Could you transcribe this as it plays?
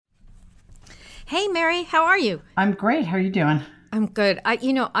Hey, Mary, how are you? I'm great. How are you doing? I'm good.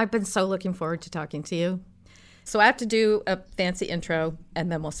 I've been so looking forward to talking to you. So I have to do a fancy intro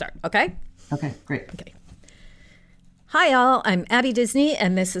and then we'll start, okay? Okay, great. Okay. Hi, all. I'm Abby Disney,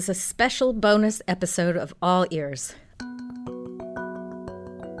 and this is a special bonus episode of All Ears.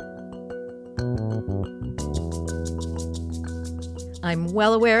 I'm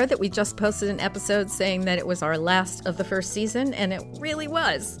well aware that we just posted an episode saying that it was our last of the first season, and it really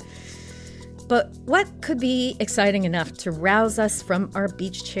was. But what could be exciting enough to rouse us from our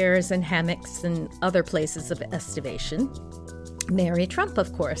beach chairs and hammocks and other places of estivation? Mary Trump,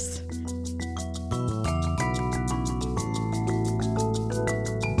 of course.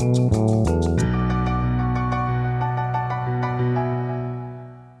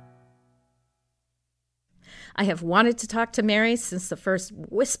 I have wanted to talk to Mary since the first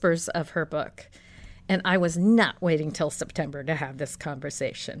whispers of her book, and I was not waiting till September to have this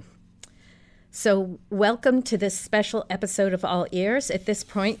conversation. So welcome to this special episode of All Ears. At this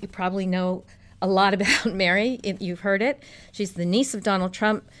point, you probably know a lot about Mary, if you've heard it. She's the niece of Donald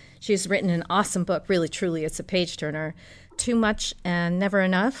Trump. She's written an awesome book, really, truly, it's a page-turner, Too Much and Never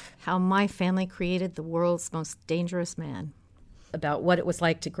Enough, How My Family Created the World's Most Dangerous Man, about what it was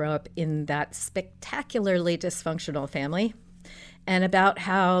like to grow up in that spectacularly dysfunctional family, and about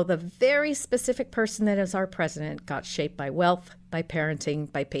how the very specific person that is our president got shaped by wealth, by parenting,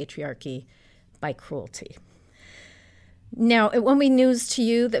 by patriarchy, by cruelty. Now, it won't be news to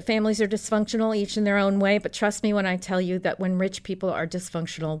you that families are dysfunctional, each in their own way, but trust me when I tell you that when rich people are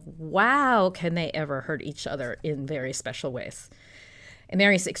dysfunctional, wow, can they ever hurt each other in very special ways. And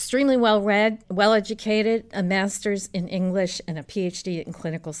Mary's extremely well-read, well-educated, a master's in English and a PhD in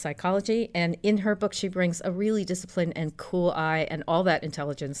clinical psychology. And in her book, she brings a really disciplined and cool eye and all that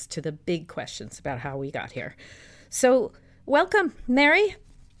intelligence to the big questions about how we got here. So welcome, Mary.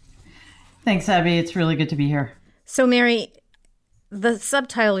 Thanks, Abby. It's really good to be here. So, Mary, the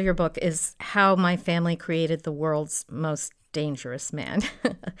subtitle of your book is How My Family Created the World's Most Dangerous Man.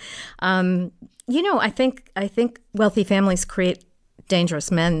 I think wealthy families create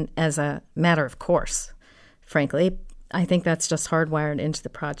dangerous men as a matter of course, frankly. I think that's just hardwired into the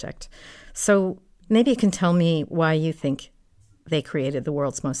project. So maybe you can tell me why you think they created the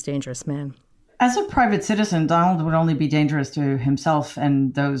world's most dangerous man. As a private citizen, Donald would only be dangerous to himself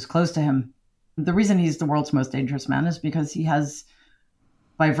and those close to him. The reason he's the world's most dangerous man is because he has,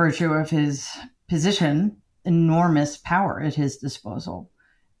 by virtue of his position, enormous power at his disposal.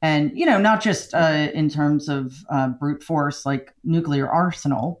 And, not just in terms of brute force like nuclear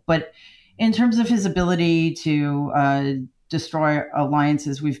arsenal, but in terms of his ability to destroy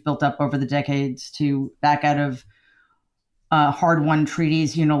alliances we've built up over the decades, to back out of hard-won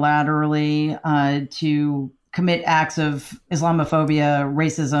treaties unilaterally, to commit acts of Islamophobia,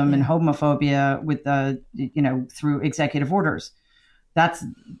 racism, and homophobia with through executive orders. That's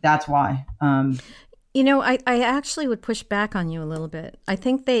why. I actually would push back on you a little bit. I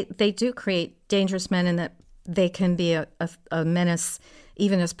think they do create dangerous men in that they can be a menace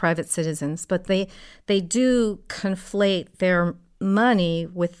even as private citizens, but they do conflate their money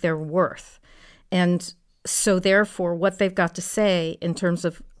with their worth. And so therefore what they've got to say in terms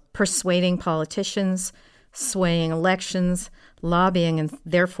of persuading politicians, swaying elections, lobbying, and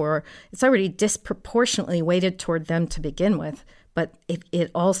therefore it's already disproportionately weighted toward them to begin with, but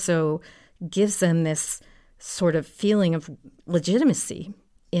it also gives them this sort of feeling of legitimacy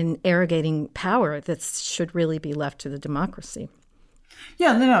in arrogating power that should really be left to the democracy.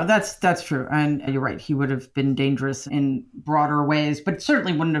 Yeah, no, that's true. And you're right. He would have been dangerous in broader ways, but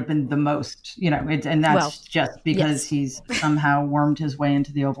certainly wouldn't have been the most, just because he's somehow wormed his way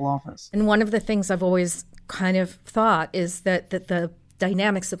into the Oval Office. And one of the things I've always kind of thought is that the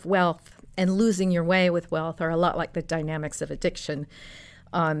dynamics of wealth and losing your way with wealth are a lot like the dynamics of addiction.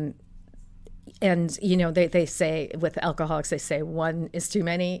 And, they say with alcoholics, they say one is too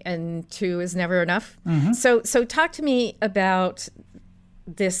many and two is never enough. Mm-hmm. So talk to me about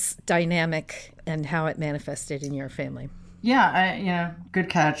this dynamic and how it manifested in your family. Yeah, good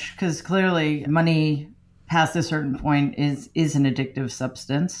catch, because clearly money past a certain point is an addictive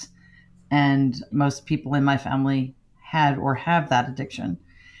substance. And most people in my family had or have that addiction.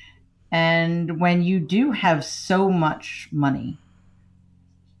 And when you do have so much money,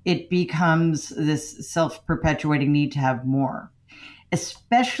 it becomes this self-perpetuating need to have more,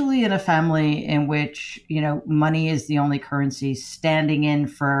 especially in a family in which, money is the only currency standing in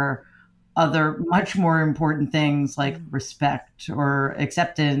for other much more important things like respect or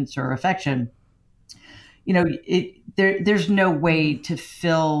acceptance or affection. There's no way to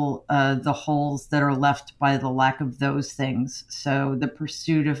fill the holes that are left by the lack of those things. So the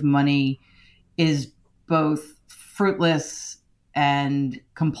pursuit of money is both fruitless and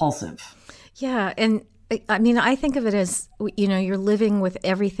compulsive. Yeah. And I mean, I think of it as, you're living with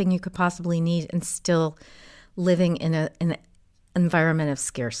everything you could possibly need and still living in an environment of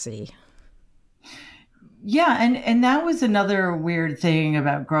scarcity. Yeah, and that was another weird thing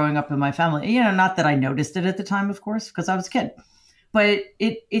about growing up in my family. Not that I noticed it at the time, of course, because I was a kid. But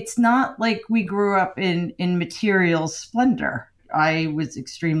it's not like we grew up in material splendor. I was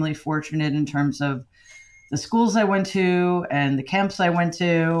extremely fortunate in terms of the schools I went to and the camps I went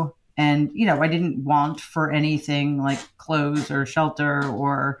to. And, I didn't want for anything like clothes or shelter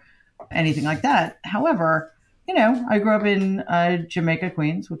or anything like that. However, I grew up in Jamaica,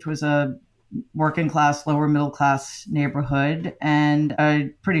 Queens, which was a working class, lower middle class neighborhood, and a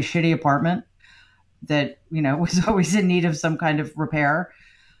pretty shitty apartment that, was always in need of some kind of repair.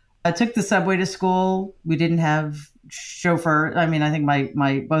 I took the subway to school. We didn't have chauffeur. I mean, I think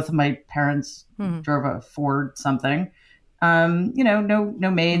both of my parents drove a Ford something.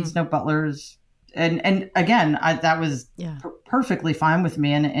 No maids, no butlers. And again, that was perfectly fine with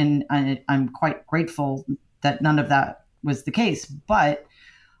me. And I'm quite grateful that none of that was the case. But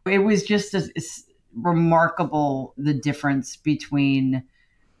it was just it's remarkable, the difference between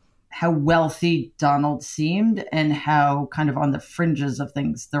how wealthy Donald seemed and how kind of on the fringes of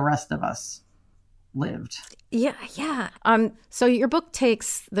things the rest of us lived. Yeah. So your book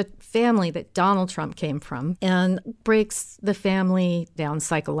takes the family that Donald Trump came from and breaks the family down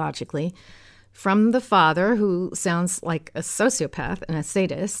psychologically, from the father, who sounds like a sociopath and a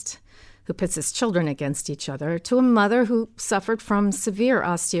sadist, who pits his children against each other, to a mother who suffered from severe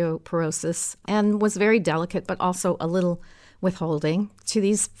osteoporosis and was very delicate, but also a little withholding, to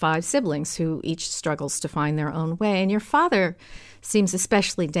these 5 siblings who each struggles to find their own way. And your father seems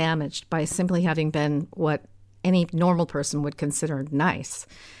especially damaged by simply having been what any normal person would consider nice.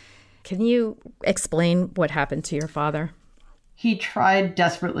 Can you explain what happened to your father? He tried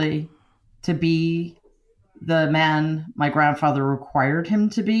desperately to be the man my grandfather required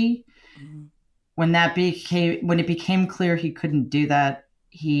him to be. When it became clear he couldn't do that,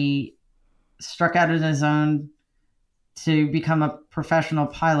 he struck out on his own to become a professional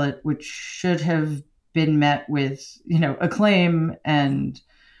pilot, which should have been met with, acclaim and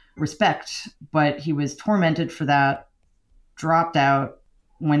respect. But he was tormented for that, dropped out,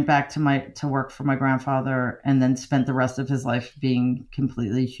 went back to work for my grandfather, and then spent the rest of his life being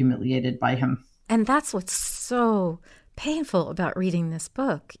completely humiliated by him. And that's what's so painful about reading this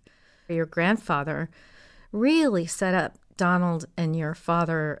book. Your grandfather really set up Donald and your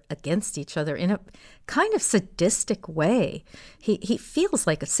father against each other in a kind of sadistic way. He feels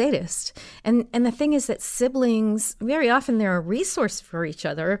like a sadist. And the thing is that siblings, very often they're a resource for each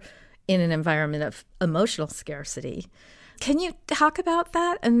other in an environment of emotional scarcity. Can you talk about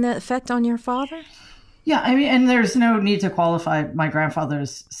that and the effect on your father? Yeah, I mean, and there's no need to qualify my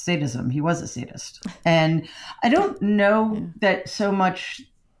grandfather's sadism. He was a sadist. And I don't know that so much.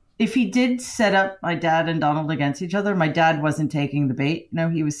 If he did set up my dad and Donald against each other, my dad wasn't taking the bait.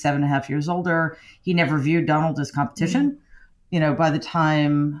 He was 7.5 years older. He never viewed Donald as competition. By the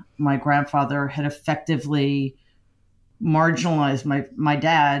time my grandfather had effectively marginalized my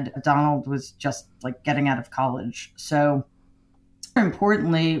dad, Donald was just like getting out of college. So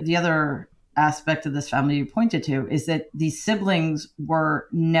importantly, the other aspect of this family you pointed to is that these siblings were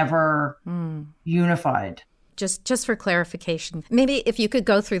never unified. Just for clarification, maybe if you could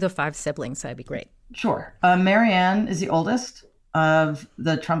go through the 5 siblings, that'd be great. Sure. Marianne is the oldest of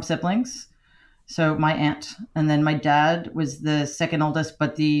the Trump siblings. So my aunt. And then my dad was the second oldest,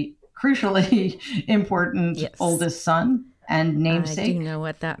 but the crucially important oldest son and namesake. I do know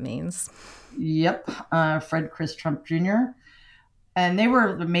what that means. Yep. Fred Chris Trump Jr. And they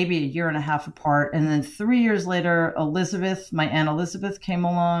were maybe a year and a half apart. And then 3 years later, my Aunt Elizabeth came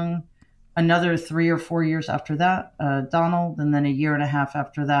along. Another 3 or 4 years after that, Donald, and then a year and a half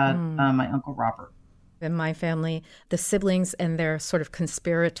after that, my Uncle Robert. In my family, the siblings and their sort of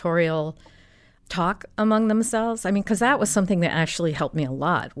conspiratorial talk among themselves. I mean, because that was something that actually helped me a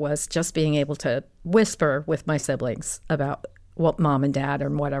lot, was just being able to whisper with my siblings about what mom and dad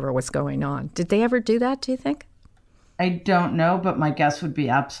and whatever was going on. Did they ever do that, do you think? I don't know, but my guess would be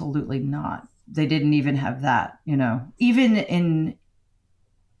absolutely not. They didn't even have that, Even in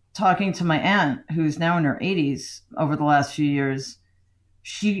talking to my aunt, who's now in her 80s, over the last few years,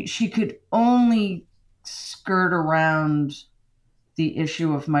 she could only skirt around the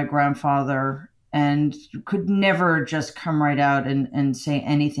issue of my grandfather and could never just come right out and say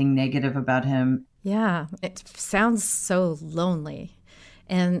anything negative about him. Yeah, it sounds so lonely.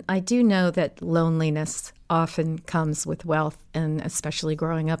 And I do know that loneliness often comes with wealth, and especially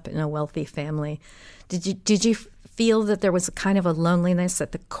growing up in a wealthy family. Did you feel that there was a kind of a loneliness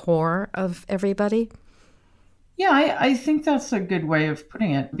at the core of everybody? Yeah, I think that's a good way of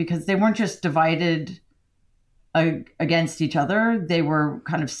putting it, because they weren't just divided against each other. They were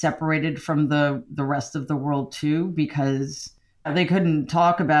kind of separated from the rest of the world too, because they couldn't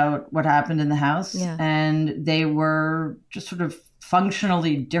talk about what happened in the house. Yeah. And they were just sort of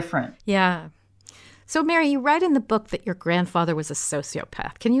functionally different. Yeah. So, Mary, you write in the book that your grandfather was a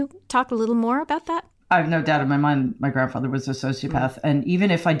sociopath. Can you talk a little more about that? I have no doubt in my mind my grandfather was a sociopath. And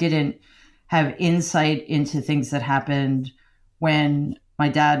even if I didn't have insight into things that happened when my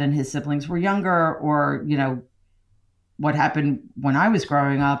dad and his siblings were younger, or, what happened when I was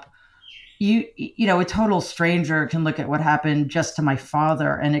growing up, a total stranger can look at what happened just to my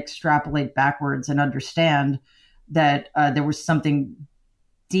father and extrapolate backwards and understand that there was something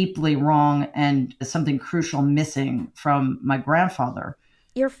deeply wrong and something crucial missing from my grandfather.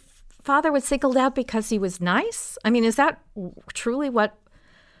 Your father was singled out because he was nice? I mean, is that truly what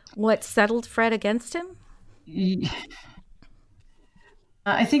settled Fred against him?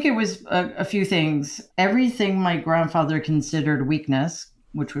 I think it was a few things. Everything my grandfather considered weakness,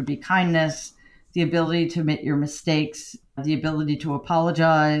 which would be kindness, the ability to admit your mistakes, the ability to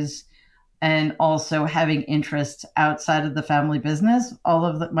apologize, and also having interests outside of the family business. All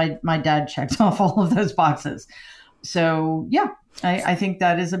of my dad checked off all of those boxes. So yeah, I think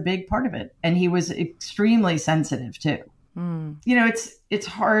that is a big part of it. And he was extremely sensitive too. Mm. It's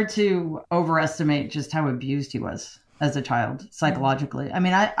hard to overestimate just how abused he was as a child psychologically. Yeah. I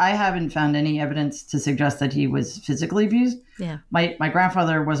mean, I haven't found any evidence to suggest that he was physically abused. Yeah. My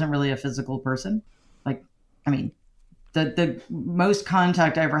grandfather wasn't really a physical person. The most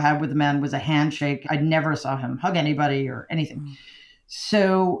contact I ever had with the man was a handshake. I never saw him hug anybody or anything. Mm.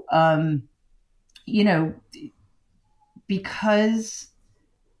 So, because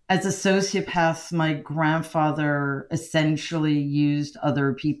as a sociopath, my grandfather essentially used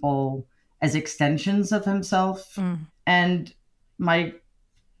other people as extensions of himself. Mm. And my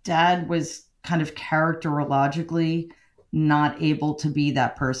dad was kind of characterologically not able to be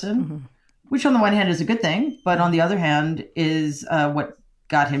that person, mm-hmm. which on the one hand is a good thing, but on the other hand is what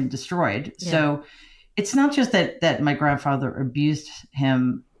got him destroyed. Yeah. So it's not just that my grandfather abused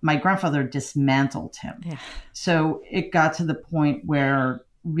him. My grandfather dismantled him. Yeah. So it got to the point where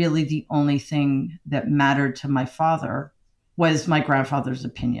really the only thing that mattered to my father was my grandfather's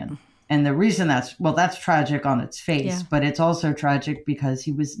opinion. And the reason that's tragic on its face, yeah. but it's also tragic because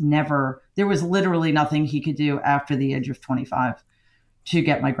there was literally nothing he could do after the age of 25 to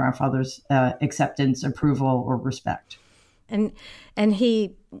get my grandfather's acceptance, approval, or respect. And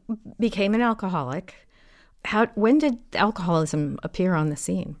he became an alcoholic. When did alcoholism appear on the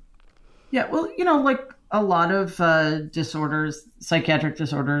scene? Yeah, well, like a lot of disorders, psychiatric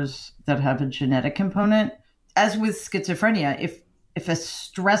disorders that have a genetic component, as with schizophrenia, if a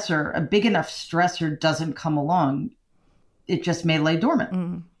big enough stressor doesn't come along, it just may lay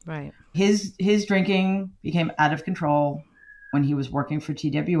dormant. Right. His drinking became out of control when he was working for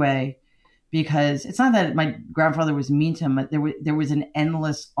TWA, because it's not that my grandfather was mean to him, but there was an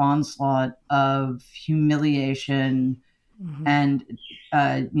endless onslaught of humiliation, mm-hmm. and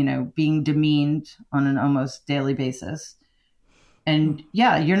being demeaned on an almost daily basis. And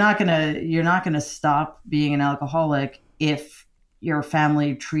yeah, you're not gonna stop being an alcoholic if your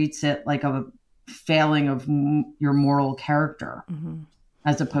family treats it like a failing of your moral character, mm-hmm.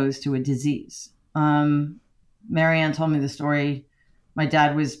 as opposed to a disease. Marianne told me the story. My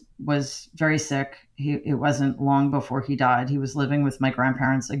dad was very sick. It wasn't long before he died. He was living with my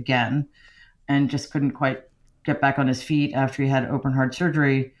grandparents again and just couldn't quite get back on his feet after he had open heart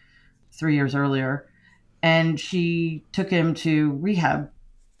surgery 3 years earlier. And she took him to rehab.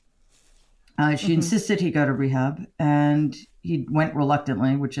 She mm-hmm. insisted he go to rehab, and he went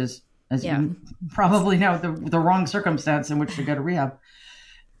reluctantly, which is, as you probably know, the wrong circumstance in which to go to rehab.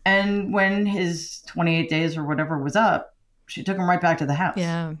 And when his 28 days or whatever was up, she took him right back to the house.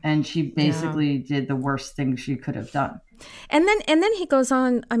 Yeah. And she basically did the worst thing she could have done. And then he goes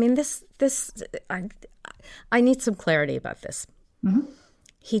on. I mean, I need some clarity about this. Mm-hmm.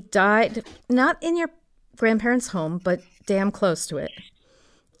 He died not in your grandparents' home, but damn close to it,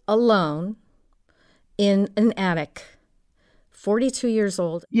 alone in an attic, 42 years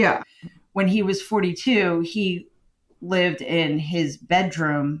old. Yeah. When he was 42, he lived in his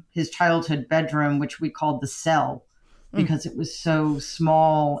bedroom, his childhood bedroom, which we called the cell, because it was so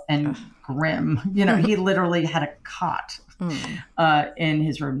small and grim. He literally had a cot in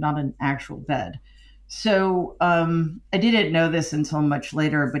his room, not an actual bed. So I didn't know this until much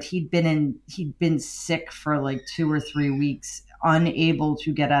later, but he'd been sick for like 2 or 3 weeks, unable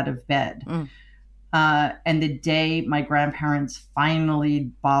to get out of bed. And the day my grandparents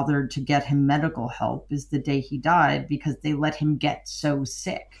finally bothered to get him medical help is the day he died, because they let him get so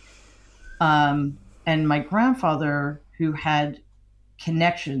sick. And my grandfather, who had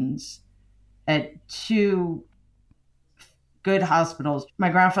connections at two good hospitals, my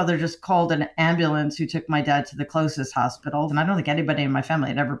grandfather just called an ambulance who took my dad to the closest hospital. And I don't think anybody in my family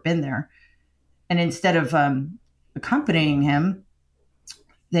had ever been there. And instead of accompanying him,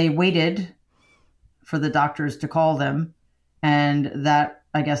 they waited for the doctors to call them. And that,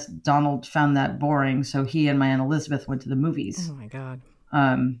 I guess, Donald found that boring. So he and my Aunt Elizabeth went to the movies. Oh, my God.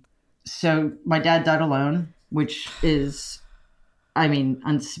 So my dad died alone, which is, I mean,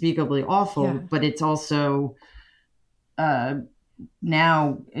 unspeakably awful, Yeah. but it's also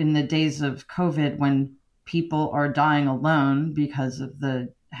now in the days of COVID, when people are dying alone because of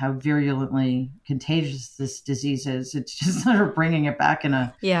how virulently contagious this disease is, it's just sort of bringing it back in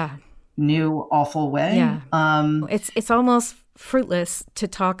a new awful way. Yeah. It's almost fruitless to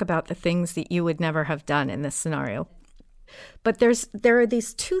talk about the things that you would never have done in this scenario. But there are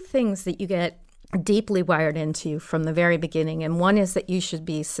these two things that you get deeply wired into from the very beginning. And one is that you should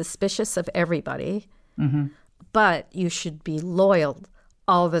be suspicious of everybody, but you should be loyal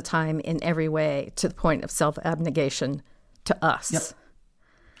all the time in every way, to the point of self-abnegation to us.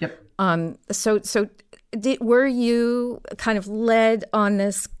 Yep. Were you kind of led on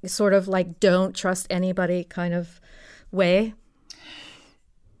this sort of like don't trust anybody kind of way?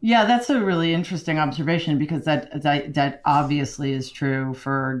 Yeah, that's a really interesting observation, because that obviously is true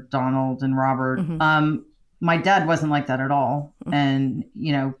for Donald and Robert. My dad wasn't like that at all. And,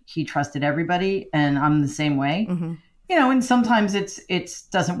 he trusted everybody, and I'm the same way. And sometimes it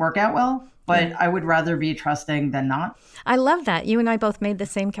doesn't work out well, but I would rather be trusting than not. I love that. You and I both made the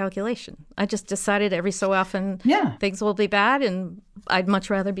same calculation. I just decided every so often things will be bad, and I'd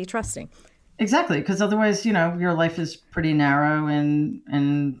much rather be trusting. Exactly, because otherwise, your life is pretty narrow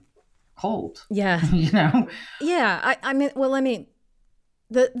and cold. Yeah. Yeah. I mean,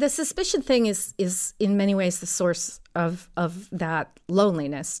 the suspicion thing is in many ways the source of that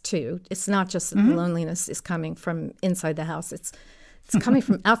loneliness too. It's not just that the loneliness is coming from inside the house. It's coming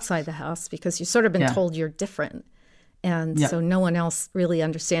from outside the house, because you've sort of been told you're different. And so no one else really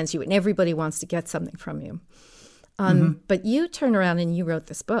understands you, and everybody wants to get something from you. But you turn around and you wrote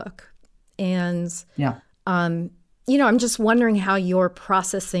this book. And, I'm just wondering how you're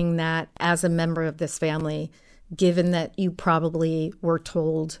processing that as a member of this family, given that you probably were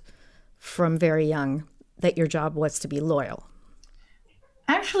told from very young that your job was to be loyal.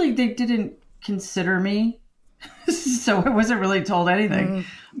 Actually, they didn't consider me, so I wasn't really told anything.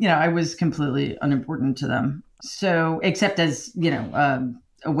 I was completely unimportant to them. So, except as, a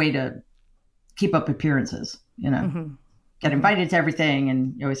way to keep up appearances, get invited to everything,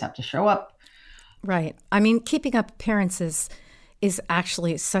 and you always have to show up. Right. I mean, keeping up appearances is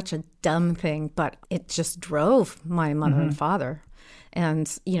actually such a dumb thing, but it just drove my mother and father.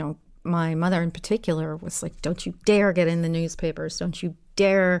 And, my mother in particular was like, don't you dare get in the newspapers. Don't you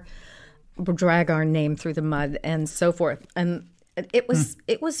dare drag our name through the mud, and so forth. And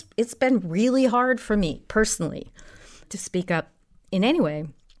it's been really hard for me personally to speak up in any way,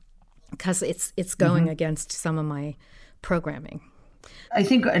 because it's going against some of my programming. I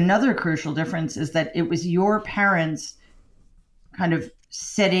think another crucial difference is that it was your parents kind of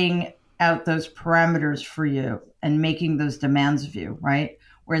setting out those parameters for you and making those demands of you, right?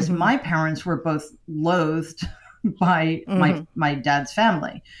 Whereas my parents were both loathed by my dad's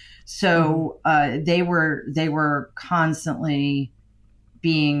family. So they were constantly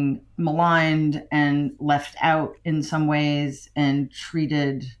being maligned and left out in some ways, and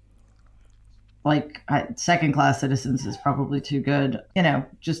treated like second-class citizens is probably too good.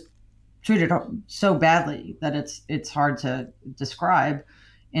 Just treated so badly that it's hard to describe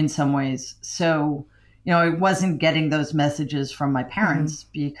in some ways. So, I wasn't getting those messages from my parents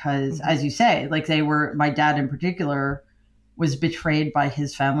because, as you say, like my dad in particular was betrayed by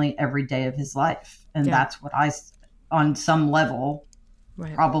his family every day of his life. And that's what I, on some level,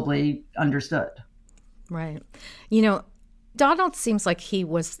 probably understood. Right. Donald seems like he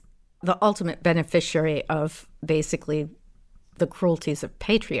was the ultimate beneficiary of basically the cruelties of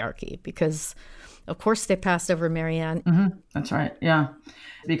patriarchy, because of course they passed over Marianne. That's right. Yeah.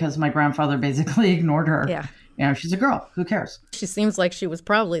 Because my grandfather basically ignored her. Yeah. She's a girl. Who cares? She seems like she was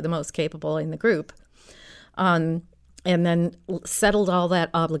probably the most capable in the group. And then settled all that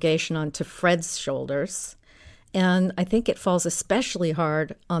obligation onto Fred's shoulders. And I think it falls especially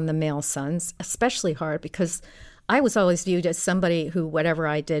hard on the male sons, especially hard because I was always viewed as somebody who whatever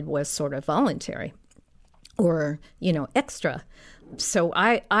I did was sort of voluntary or, extra. So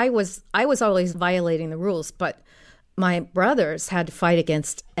I was always violating the rules, but my brothers had to fight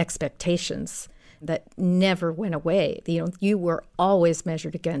against expectations that never went away. You were always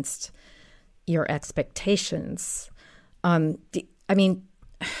measured against your expectations. Do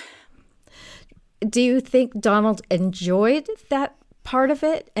you think Donald enjoyed that part of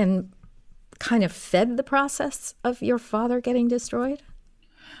it and kind of fed the process of your father getting destroyed?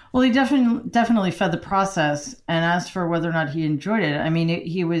 Well, he definitely fed the process. And as for whether or not he enjoyed it,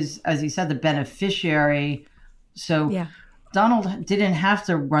 he was, as he said, the beneficiary. So yeah. Donald didn't have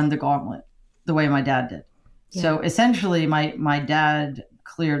to run the gauntlet the way my dad did. Yeah. So essentially, my dad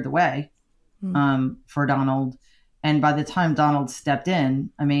cleared the way for Donald. And by the time Donald stepped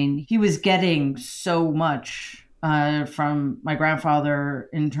in, he was getting so much from my grandfather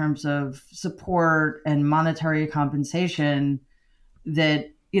in terms of support and monetary compensation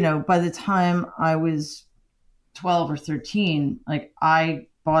that, by the time I was 12 or 13, I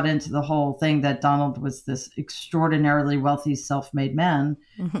bought into the whole thing that Donald was this extraordinarily wealthy, self-made man.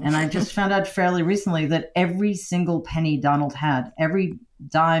 Mm-hmm. And I just found out fairly recently that every single penny Donald had, every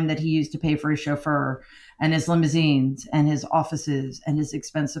dime that he used to pay for his chauffeur and his limousines and his offices and his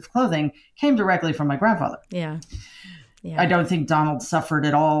expensive clothing came directly from my grandfather. Yeah. I don't think Donald suffered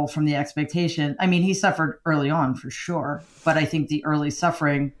at all from the expectation. He suffered early on for sure, but I think the early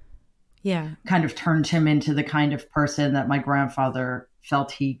suffering kind of turned him into the kind of person that my grandfather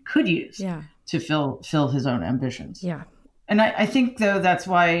felt he could use to fill his own ambitions. Yeah. And I think, though, that's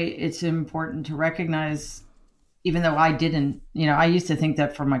why it's important to recognize, even though I didn't, I used to think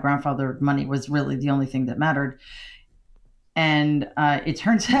that for my grandfather, money was really the only thing that mattered. And it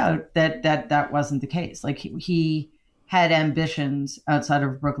turns out that wasn't the case. He had ambitions outside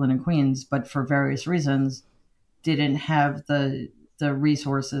of Brooklyn and Queens, but for various reasons didn't have the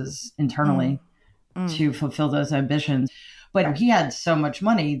resources internally to fulfill those ambitions. But he had so much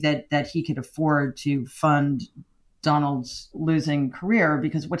money that he could afford to fund Donald's losing career,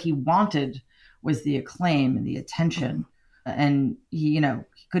 because what he wanted was the acclaim and the attention. And he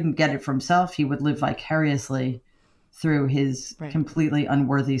couldn't get it for himself. He would live vicariously through his completely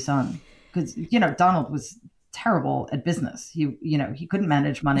unworthy son. Because, Donald was terrible at business. He couldn't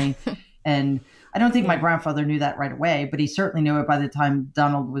manage money. And I don't think my grandfather knew that right away, but he certainly knew it by the time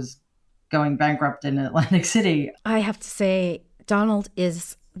Donald was going bankrupt in Atlantic City. I have to say, Donald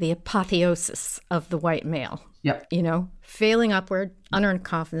is the apotheosis of the white male. Yep. Failing upward, unearned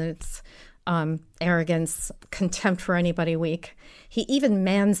confidence, arrogance, contempt for anybody weak. He even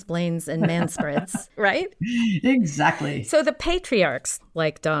mansplains and manspreads, right? Exactly. So the patriarchs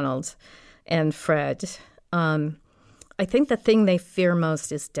like Donald and Fred, I think the thing they fear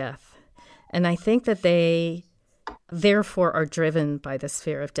most is death. And I think that they therefore are driven by this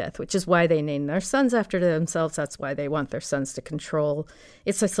fear of death, which is why they name their sons after themselves. That's why they want their sons to control.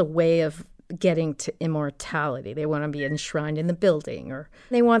 It's just a way of getting to immortality. They want to be enshrined in the building, or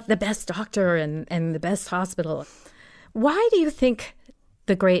they want the best doctor and the best hospital. Why do you think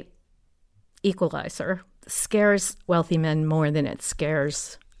the great equalizer scares wealthy men more than it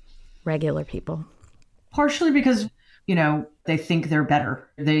scares regular people? Partially because, they think they're better.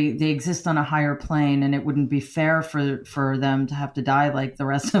 They exist on a higher plane, and it wouldn't be fair for them to have to die like the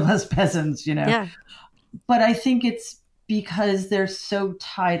rest of us peasants, Yeah. But I think it's because they're so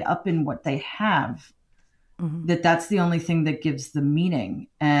tied up in what they have that's the only thing that gives them meaning.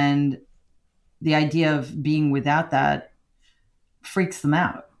 And the idea of being without that freaks them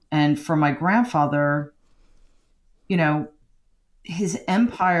out. And for my grandfather, his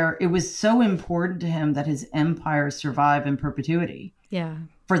empire, it was so important to him that his empire survive in perpetuity. Yeah.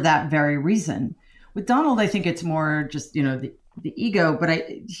 For that very reason. With Donald, I think it's more just, the ego, but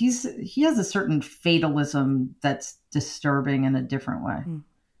he has a certain fatalism that's disturbing in a different way.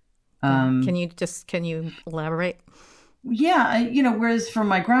 Can you elaborate? Yeah. Whereas for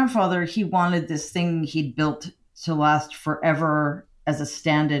my grandfather, he wanted this thing he'd built to last forever as a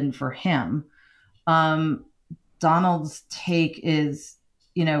stand-in for him. Donald's take is,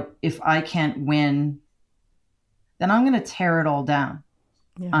 if I can't win, then I'm going to tear it all down.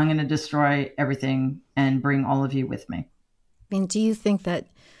 Yeah. I'm going to destroy everything and bring all of you with me. Do you think that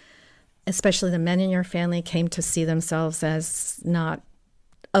especially the men in your family came to see themselves as not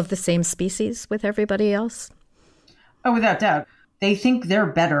of the same species with everybody else? Oh, without doubt. They think they're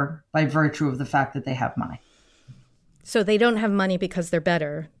better by virtue of the fact that they have money. So they don't have money because they're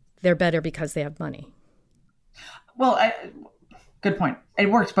better. They're better because they have money. Well, good point.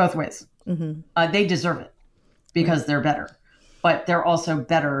 It works both ways. Mm-hmm. They deserve it. because they're better, but they're also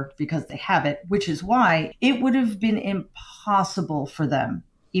better because they have it, which is why it would have been impossible for them,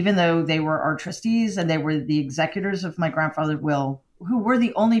 even though they were our trustees and they were the executors of my grandfather's will, who were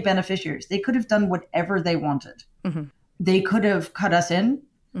the only beneficiaries. They could have done whatever they wanted. Mm-hmm. They could have cut us in.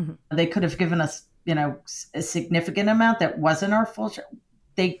 Mm-hmm. They could have given us, a significant amount that wasn't our full share.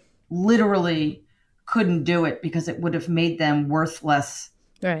 They literally couldn't do it because it would have made them worthless,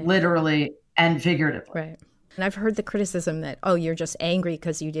 right, literally and figuratively. Right. And I've heard the criticism that, oh, you're just angry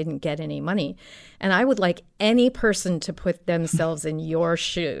because you didn't get any money. And I would like any person to put themselves in your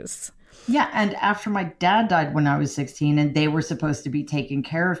shoes. Yeah. And after my dad died when I was 16 and they were supposed to be taking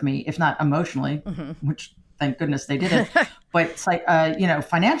care of me, if not emotionally, mm-hmm. which thank goodness they didn't, but it's like,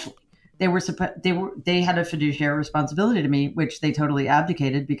 financially, they had a fiduciary responsibility to me, which they totally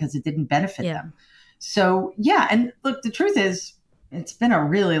abdicated because it didn't benefit them. So, yeah. And look, the truth is, it's been a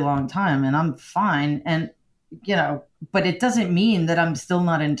really long time and I'm fine. And, but it doesn't mean that I'm still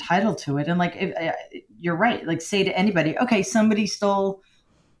not entitled to it. And like, you're right. Like, say to anybody, okay, somebody stole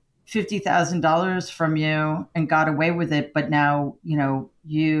 $50,000 from you and got away with it. But now,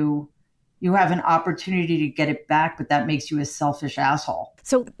 you have an opportunity to get it back, but that makes you a selfish asshole.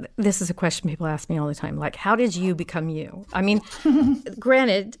 So this is a question people ask me all the time. Like, how did you become you? I mean,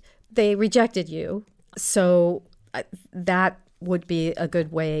 granted, they rejected you. So that would be a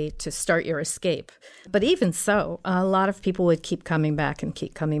good way to start your escape. But even so, a lot of people would keep coming back and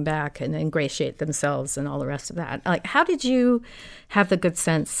ingratiate themselves and all the rest of that. Like, how did you have the good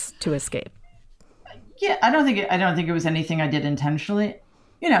sense to escape? Yeah, I don't think it was anything I did intentionally.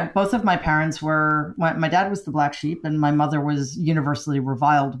 Both of my parents were, my dad was the black sheep and my mother was universally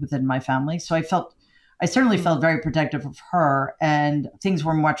reviled within my family. So I certainly felt very protective of her, and things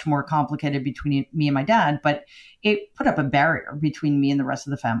were much more complicated between me and my dad, but it put up a barrier between me and the rest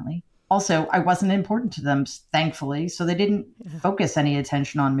of the family. Also, I wasn't important to them, thankfully, so they didn't focus any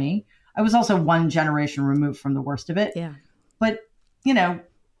attention on me. I was also one generation removed from the worst of it. Yeah. But,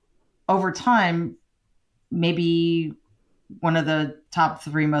 over time, maybe one of the top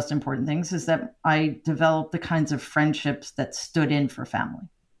 3 most important things is that I developed the kinds of friendships that stood in for family.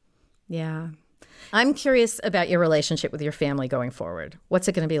 Yeah. I'm curious about your relationship with your family going forward. What's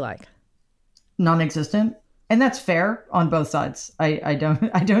it going to be like? Non-existent. And that's fair on both sides. I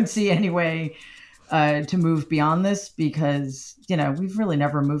don't see any way to move beyond this because, we've really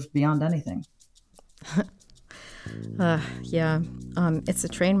never moved beyond anything. Yeah. It's a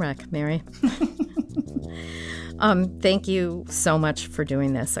train wreck, Mary. Thank you so much for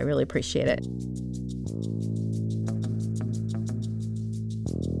doing this. I really appreciate it.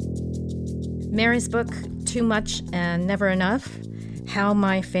 Mary's book, Too Much and Never Enough, How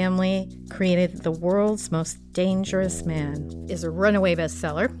My Family Created the World's Most Dangerous Man, is a runaway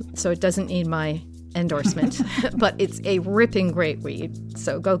bestseller, so it doesn't need my endorsement, but it's a ripping great read,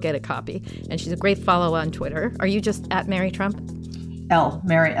 so go get a copy. And she's a great follow on Twitter. Are you just at Mary Trump?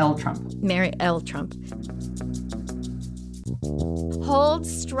 Mary L. Trump. Mary L. Trump. Hold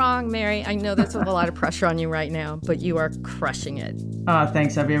strong, Mary. I know there's a lot of pressure on you right now, but you are crushing it.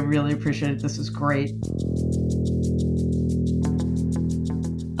 Thanks, Abby. I really appreciate it. This is great.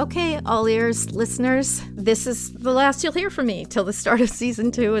 Okay, all ears listeners, this is the last you'll hear from me till the start of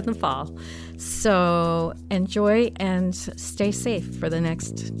season 2 in the fall. So enjoy and stay safe for the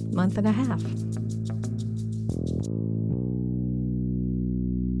next month and a half.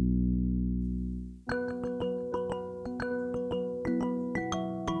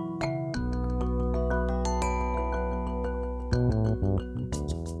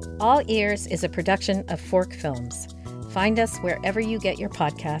 All Ears is a production of Fork Films. Find us wherever you get your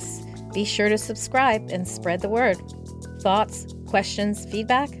podcasts. Be sure to subscribe and spread the word. Thoughts, questions,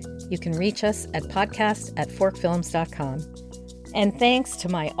 feedback? You can reach us at podcast@forkfilms.com. And thanks to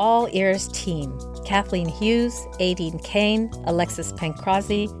my All Ears team, Kathleen Hughes, Aideen Kane, Alexis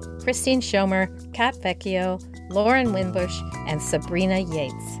Pancrazzi, Christine Schomer, Kat Vecchio, Lauren Winbush, and Sabrina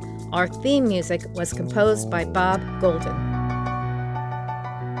Yates. Our theme music was composed by Bob Golden.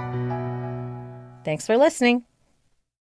 Thanks for listening.